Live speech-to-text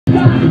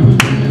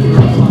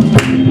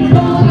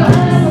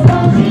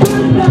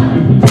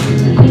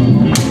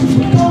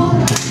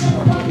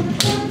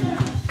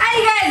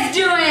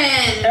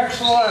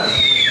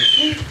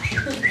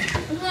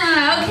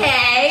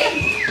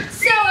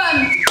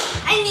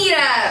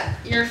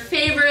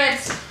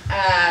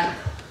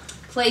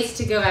Place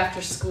to go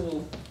after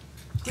school.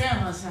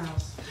 Grandma's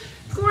house.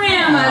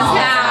 Grandma's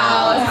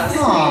house.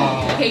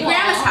 Aww. Okay,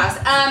 Grandma's house.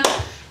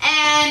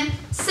 And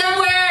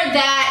somewhere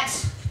that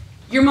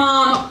your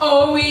mom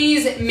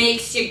always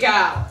makes you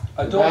go.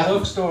 Adult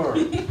bookstore.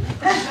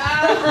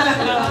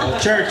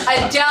 Church.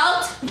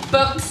 Adult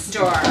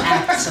bookstore.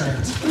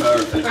 Excellent.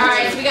 Perfect. All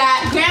right, so we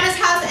got Grandma's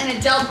house and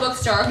adult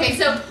bookstore. Okay,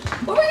 so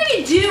what we're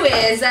gonna do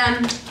is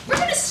we're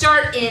gonna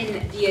start seeing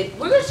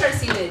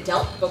the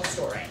adult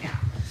bookstore right now.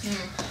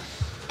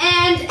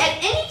 And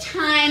at any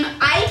time,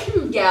 I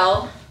can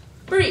yell,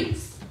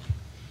 freeze.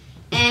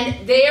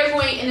 And they are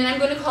going, and then I'm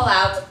going to call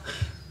out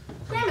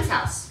Grandma's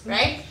house,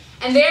 right?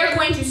 And they're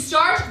going to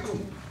start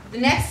the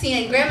next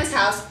scene at Grandma's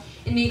house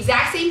in the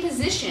exact same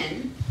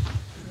position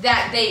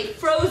that they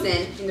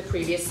frozen in the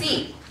previous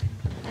scene.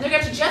 And they're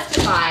going to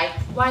justify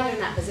why they're in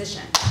that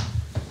position.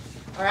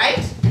 All right?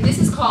 And this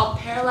is called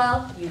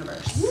Parallel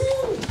Universe.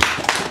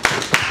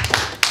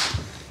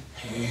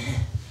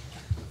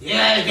 You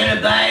guys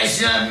gonna buy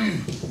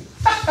something?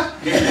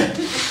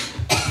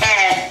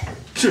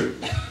 Sure.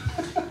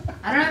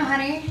 I don't know,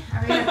 honey.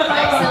 Are we gonna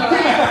buy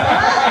something?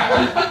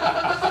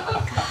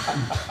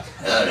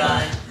 Hold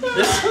on.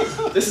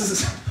 This is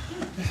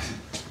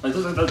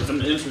that's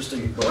an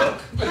interesting book.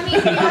 Honey, we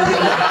already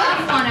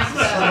have one of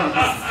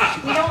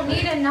those. We don't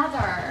need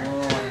another.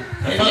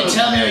 If you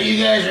tell me what you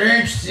guys are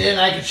interested in,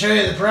 I can show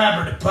you the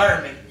proper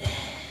department.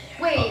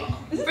 Wait.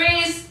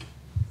 Freeze.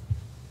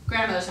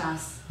 Grandmother's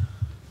house.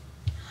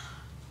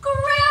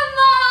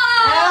 Grandma!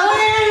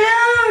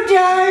 Hello,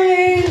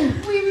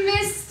 darling. We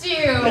missed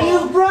you.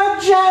 You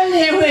brought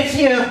Johnny with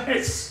you.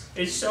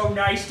 It's so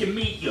nice to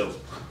meet you.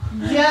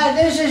 Yeah,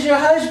 this is your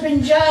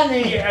husband,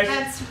 Johnny. Yes.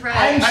 That's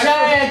I'm right.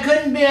 sorry I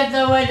couldn't be at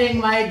the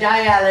wedding. My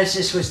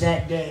dialysis was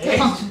that day.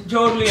 It's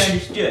totally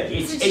understood.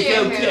 It's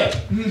okay.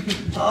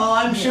 Oh,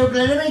 I'm so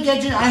glad. Let me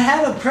get you. I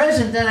have a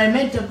present that I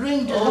meant to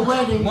bring to the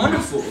wedding.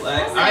 Wonderful.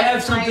 I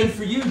have something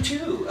for you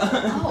too.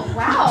 Oh,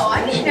 wow.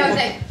 I didn't know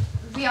that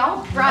we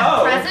all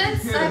brought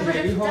presents. Here, I would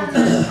have hold done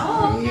on. it.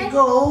 Oh, Here okay. you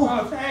go.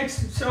 Oh,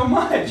 thanks so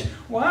much.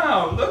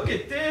 Wow, look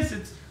at this.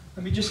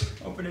 Let me just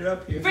open it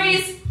up here.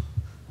 Freeze.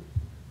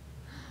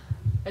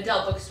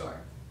 Adult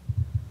bookstore.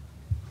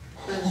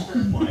 Oh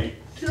my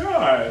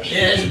God.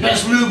 Yeah, it's the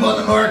best lube on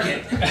the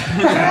market.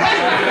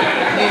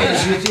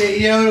 Yes,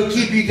 you know, it'll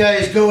keep you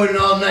guys going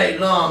all night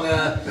long.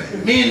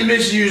 Me and the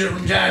missus use it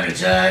from time to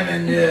time,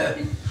 and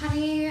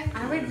Honey,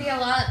 I would be a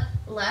lot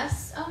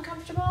less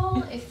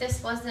uncomfortable if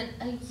this wasn't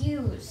a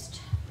used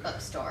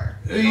bookstore.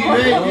 you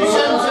ready? There's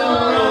something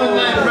wrong with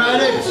my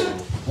product.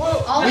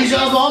 These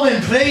have all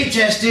been play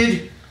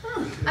tested.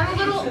 I'm a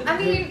little,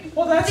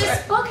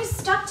 this book is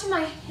stuck to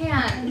my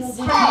hands.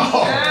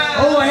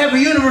 Oh, I have a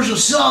universal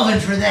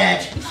solvent for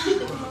that.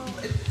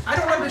 I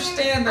don't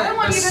understand I don't the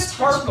want you to touch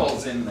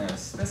sparkles in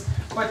this.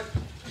 What?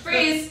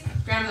 Freeze.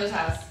 Grandmother's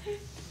house.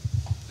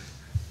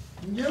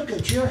 Look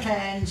at your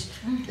hands.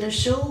 They're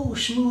so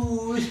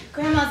smooth.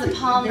 Grandma's a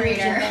palm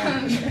reader.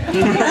 And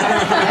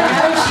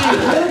I see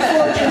good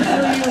fortune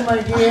for you, my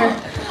dear.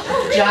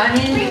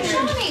 Johnny. Wait,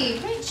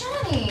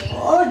 Johnny.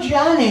 Oh,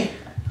 Johnny.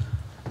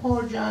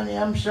 Oh, Johnny,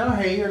 I'm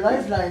sorry. Your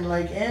lifeline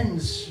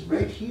ends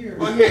right here.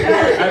 Well,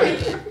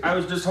 here, I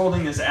was just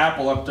holding this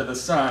apple up to the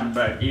sun,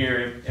 but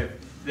here,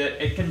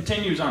 it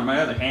continues on my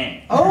other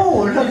hand.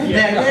 Oh, look at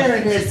that. There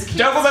it is.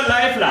 Double the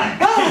lifeline.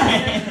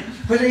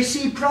 But I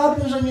see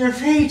problems on your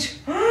fate.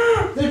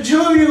 The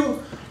two of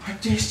you are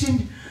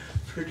destined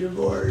for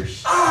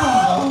divorce.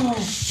 Oh,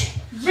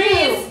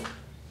 Freeze.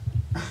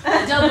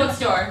 Adult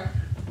bookstore.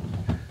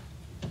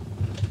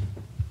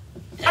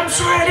 I'm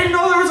sorry, I didn't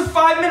know there was a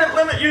 5-minute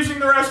limit using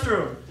the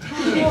restroom.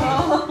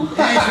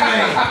 That's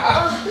right.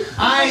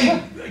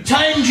 I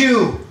timed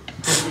you.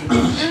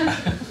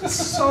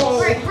 So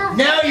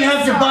Now you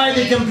have to buy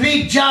the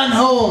complete John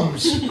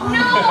Holmes.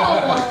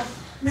 No!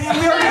 man,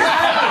 we already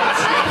have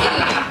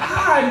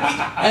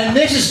it. And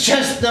this is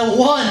just the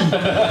one.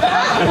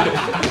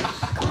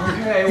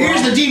 Okay,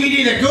 Here's the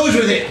DVD that goes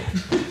with it.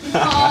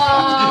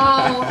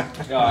 Oh.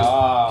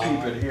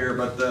 keep it here,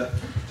 but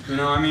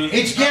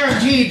It's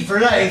guaranteed for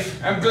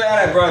life. I'm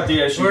glad I brought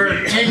the issue.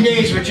 For 10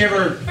 days,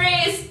 whichever.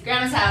 Freeze.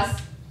 Grandma's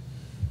house.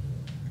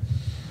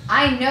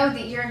 I know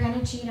that you're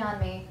gonna cheat on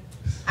me.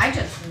 I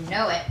just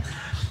know it.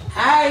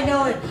 I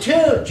know it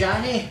too,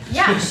 Johnny.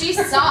 Yeah, she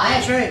saw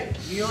That's it. right.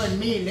 You and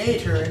me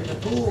later in the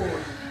pool.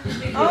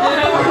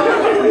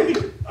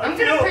 I'm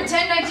gonna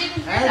pretend I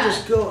didn't hear I that.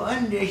 just go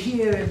under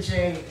here and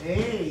say,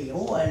 hey,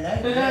 oh, I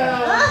like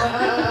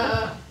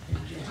that.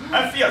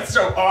 I feel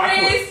so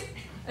awkward. Freeze.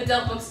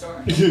 adult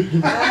bookstore.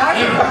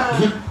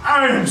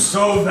 I am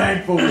so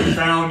thankful we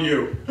found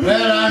you.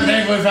 Well, I'm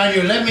thankful we found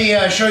you. Let me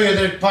show you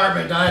the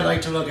department I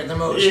like to look at the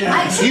most.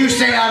 Yeah. You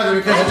stay out of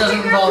it because it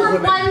doesn't involve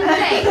women. One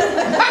thing.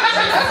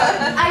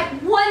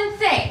 One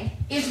thing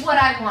is what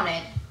I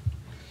wanted.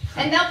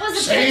 And that was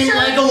a Seems picture.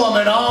 like a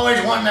woman,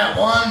 always wanting that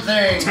one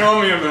thing.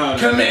 Tell me about it.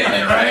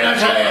 Commitment, right? I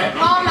tell you.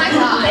 Oh my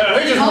god.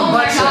 We just Oh want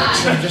my butt god.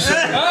 sex. I'm just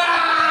saying.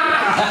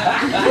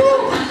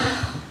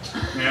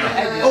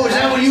 Yeah. Oh, is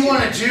that what you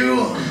wanted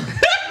too?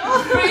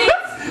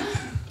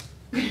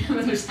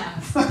 Grandmother's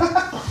house.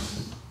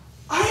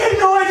 I had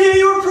no idea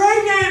you were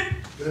pregnant.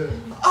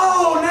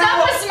 Oh no. That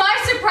was my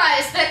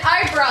surprise that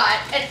I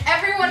brought, and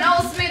everyone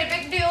else made a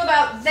big deal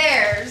about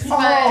theirs. But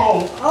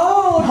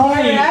Oh,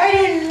 honey, I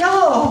didn't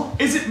know.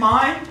 Is it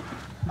mine?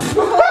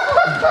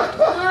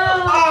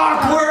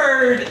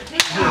 Awkward.